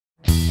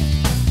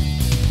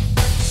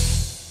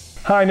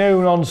High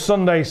noon on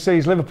Sunday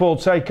sees Liverpool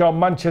take on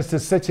Manchester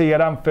City at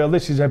Anfield.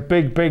 This is a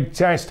big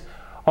test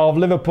of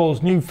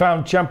Liverpool's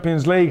newfound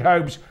Champions League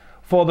hopes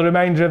for the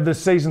remainder of the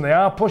season. They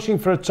are pushing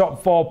for a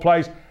top four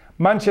place.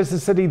 Manchester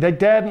City, they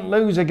daren't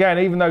lose again,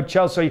 even though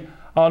Chelsea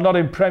are not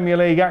in Premier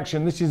League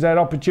action. This is their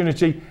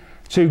opportunity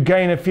to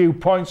gain a few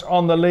points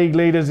on the league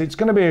leaders. It's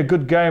going to be a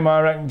good game,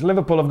 I reckon.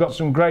 Liverpool have got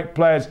some great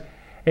players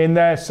in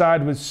their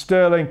side, with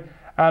Sterling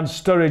and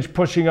Sturridge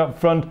pushing up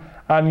front,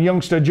 and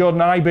youngster Jordan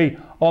Ibe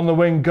on the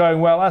wing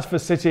going well. As for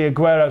City,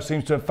 Aguero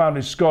seems to have found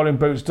his scoring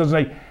boots,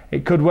 doesn't he?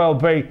 It could well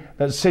be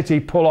that City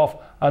pull off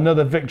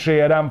another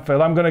victory at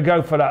Anfield. I'm going to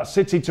go for that.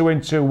 City to win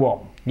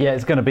 2-1. Yeah,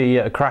 it's going to be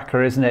a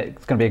cracker, isn't it?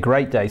 It's going to be a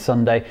great day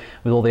Sunday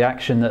with all the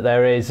action that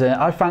there is.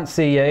 I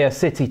fancy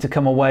City to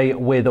come away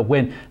with a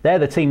win. They're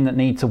the team that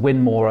need to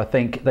win more, I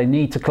think. They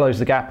need to close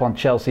the gap on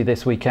Chelsea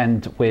this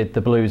weekend with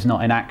the Blues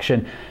not in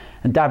action.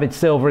 And David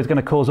Silva is going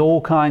to cause all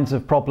kinds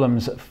of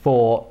problems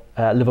for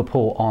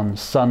Liverpool on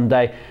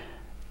Sunday.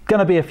 Going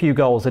to be a few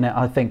goals in it.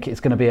 I think it's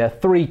going to be a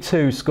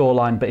 3-2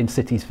 scoreline, but in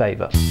City's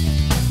favour.